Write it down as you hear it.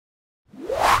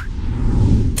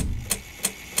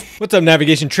What's up,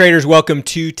 navigation traders? Welcome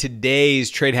to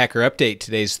today's TradeHacker update.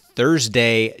 Today's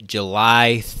Thursday,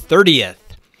 July 30th.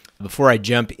 Before I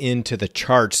jump into the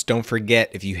charts, don't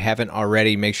forget, if you haven't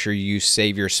already, make sure you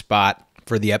save your spot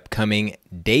for the upcoming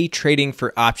Day Trading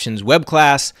for Options web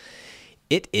class.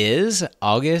 It is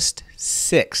August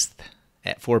 6th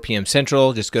at 4 p.m.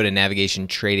 Central. Just go to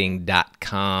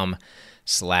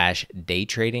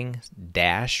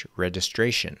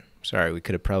navigationtrading.com/daytrading-registration. Sorry, we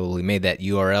could have probably made that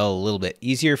URL a little bit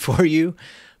easier for you,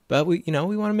 but we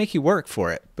want to make you work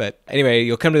for it. But anyway,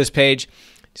 you'll come to this page,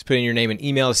 just put in your name and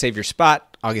email to save your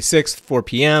spot. August 6th, 4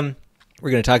 p.m.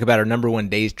 We're going to talk about our #1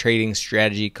 day trading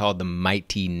strategy called the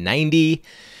Mighty 90,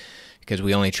 because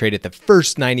we only trade it the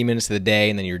first 90 minutes of the day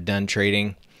and then you're done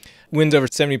trading. Wins over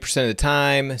 70% of the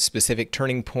time, specific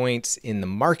turning points in the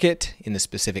market, in the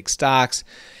specific stocks.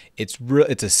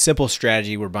 It's a simple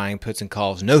strategy. We're buying puts and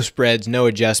calls, no spreads, no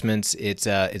adjustments. It's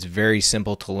very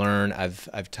simple to learn.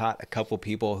 I've taught a couple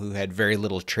people who had very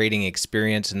little trading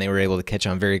experience and they were able to catch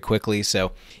on very quickly.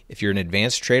 So if you're an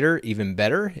advanced trader, even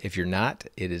better. If you're not,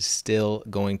 it is still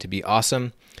going to be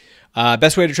awesome.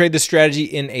 Best way to trade this strategy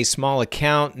in a small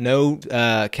account, no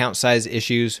account size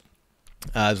issues.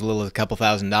 As little as a couple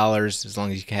 $1,000s, as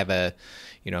long as you can have a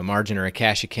margin or a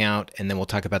cash account. And then we'll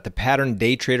talk about the pattern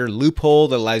day trader loophole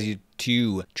that allows you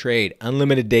to trade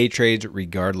unlimited day trades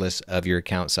regardless of your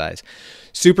account size.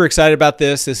 Super excited about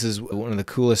this. This is one of the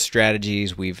coolest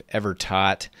strategies we've ever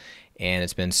taught, and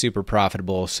it's been super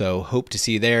profitable. So hope to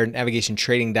see you there.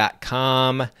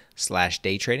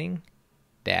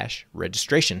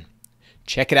 navigationtrading.com/daytrading-registration.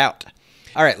 Check it out.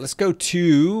 All right, let's go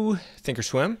to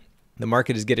Thinkorswim. The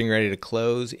market is getting ready to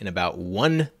close in about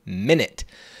 1 minute.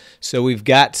 So we've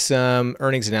got some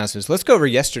earnings announcements. Let's go over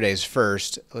yesterday's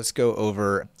first. Let's go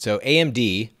over, so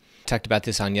AMD, talked about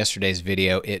this on yesterday's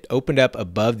video. It opened up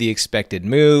above the expected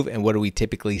move, and what do we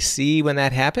typically see when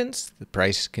that happens? The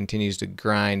price continues to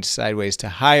grind sideways to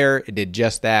higher. It did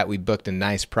just that. We booked a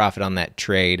nice profit on that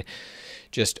trade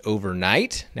just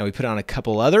overnight. Now we put on a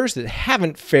couple others that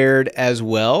haven't fared as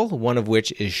well, one of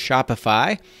which is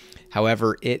Shopify.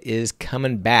 However, it is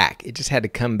coming back. It just had to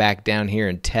come back down here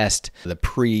and test the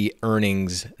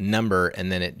pre-earnings number,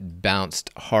 and then it bounced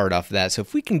hard off that. So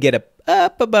if we can get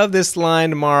up above this line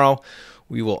tomorrow,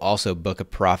 we will also book a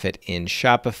profit in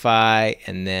Shopify.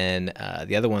 And then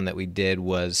the other one that we did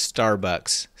was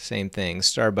Starbucks. Same thing.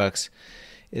 Starbucks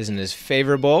isn't as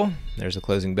favorable. There's a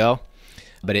closing bell.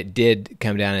 But it did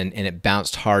come down and it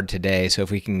bounced hard today. So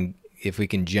if we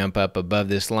can jump up above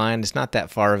this line, it's not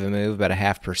that far of a move, about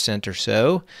 0.5% or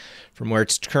so from where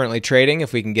it's currently trading.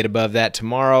 If we can get above that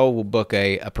tomorrow, we'll book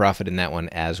a profit in that one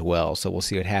as well. So we'll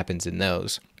see what happens in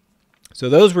those. So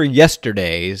those were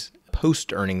yesterday's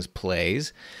post-earnings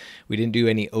plays. We didn't do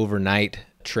any overnight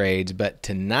trades, but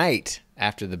tonight,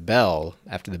 after the bell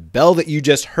that you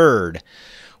just heard,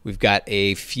 we've got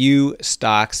a few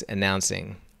stocks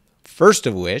announcing. First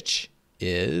of which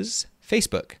is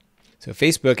Facebook. So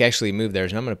Facebook actually moved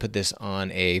theirs, and I'm going to put this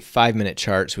on a 5-minute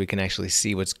chart so we can actually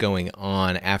see what's going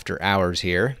on after hours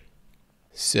here.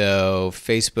 So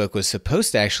Facebook was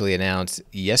supposed to actually announce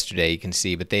yesterday, you can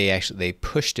see, but they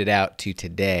pushed it out to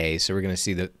today. So we're going to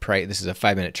see the price. This is a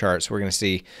 5-minute chart, so we're going to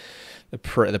see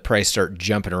the price start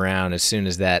jumping around as soon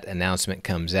as that announcement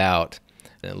comes out.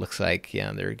 And it looks like,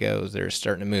 yeah, there it goes. They're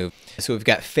starting to move. So we've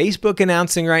got Facebook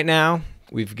announcing right now.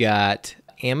 We've got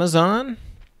Amazon.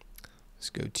 Let's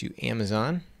go to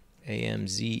Amazon,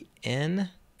 AMZN. You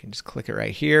can just click it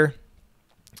right here.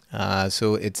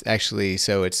 So it's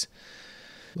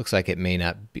looks like it may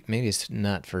not be, maybe it's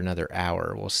not for another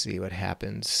hour. We'll see what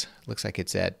happens. Looks like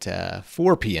it's at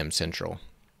 4 p.m. Central.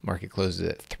 Market closes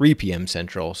at 3 p.m.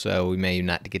 Central, so we may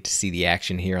not get to see the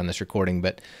action here on this recording,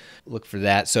 but look for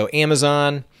that. So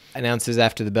Amazon announces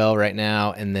after the bell right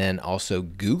now, and then also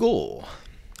Google,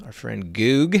 our friend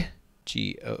Goog,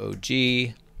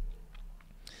 G-O-O-G.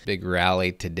 Big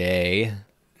rally today.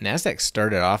 NASDAQ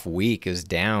started off weak, is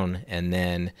down, and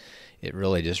then it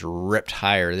really just ripped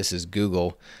higher. This is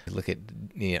Google. Look at,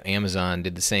 Amazon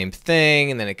did the same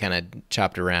thing, and then it kind of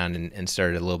chopped around and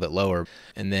started a little bit lower.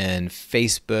 And then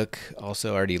Facebook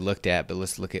also already looked at, but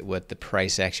let's look at what the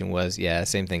price action was. Yeah,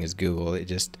 same thing as Google. It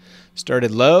just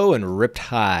started low and ripped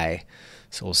high.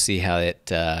 So we'll see how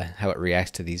it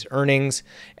reacts to these earnings.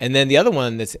 And then the other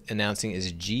one that's announcing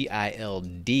is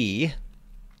GILD. You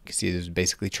can see this is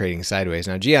basically trading sideways.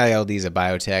 Now, GILD is a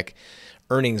biotech.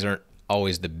 Earnings aren't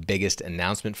always the biggest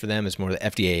announcement for them. It's more the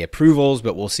FDA approvals,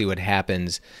 but we'll see what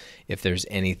happens if there's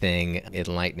anything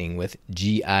enlightening with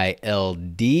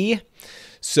GILD.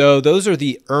 So those are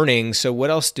the earnings. So what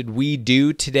else did we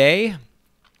do today?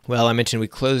 Well, I mentioned we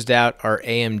closed out our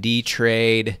AMD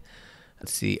trade.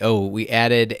 let's see. Oh, we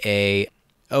added a,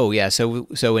 oh yeah.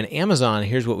 So in Amazon,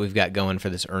 here's what we've got going for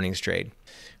this earnings trade.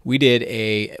 We did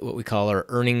a, what we call our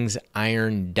earnings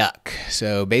iron duck.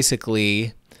 So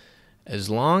basically, as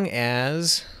long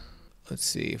as, let's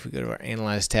see if we go to our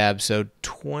analyze tab. So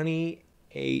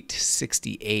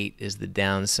 2868 is the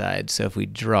downside. So if we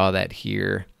draw that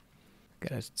here,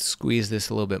 gotta squeeze this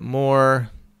a little bit more.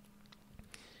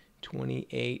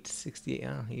 2868,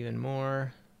 oh, even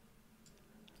more.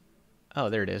 Oh,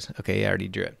 there it is. Okay, I already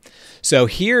drew it. So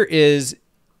here is,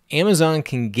 Amazon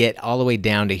can get all the way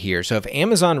down to here. So if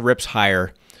Amazon rips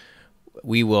higher,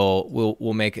 we'll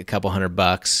make a couple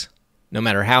 $100. No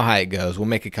matter how high it goes, we'll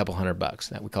make a couple $100.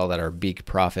 That we call that our beak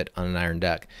profit on an iron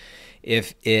duck.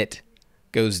 If it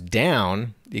goes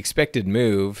down, the expected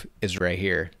move is right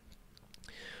here.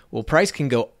 Well, price can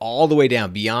go all the way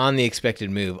down beyond the expected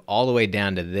move, all the way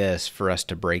down to this for us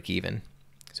to break even.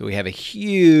 So we have a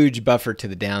huge buffer to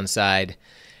the downside,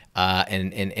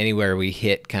 and anywhere we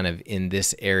hit kind of in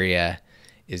this area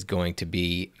is going to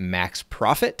be max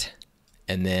profit.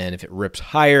 And then if it rips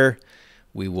higher,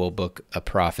 we will book a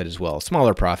profit as well, a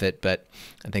smaller profit, but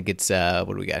I think it's, what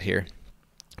do we got here?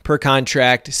 Per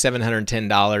contract,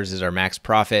 $710 is our max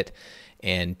profit,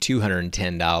 and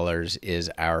 $210 is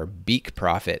our beak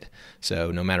profit.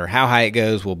 So no matter how high it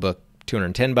goes, we'll book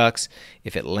 $210.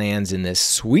 If it lands in this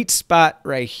sweet spot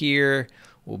right here,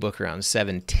 we'll book around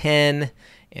 $710,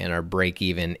 and our break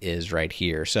even is right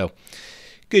here. So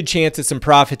good chance at some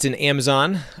profits in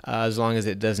Amazon, as long as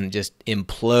it doesn't just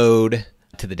implode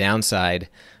to the downside.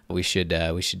 We should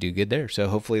do good there. So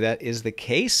hopefully that is the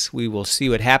case. We will see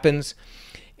what happens.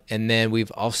 And then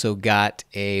we've also got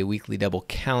a weekly double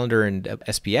calendar and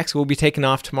SBUX we'll be taking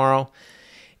off tomorrow.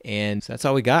 And that's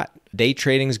all we got. Day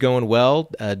trading's going well.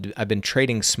 I've been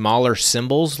trading smaller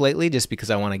symbols lately just because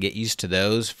I want to get used to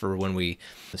those for when we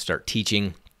start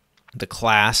teaching the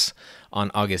class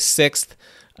on August 6th,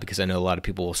 because I know a lot of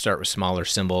people will start with smaller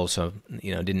symbols. So,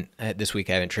 you know, this week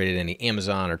I haven't traded any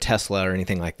Amazon or Tesla or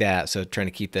anything like that. So trying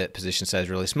to keep that position size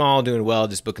really small, doing well,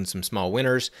 just booking some small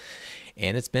winners.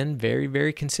 And it's been very,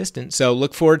 very consistent. So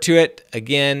look forward to it.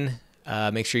 Again,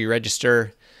 make sure you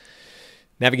register.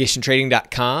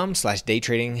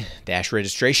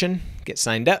 NavigationTrading.com/daytrading-registration. Get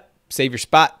signed up. Save your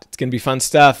spot. It's going to be fun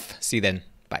stuff. See you then.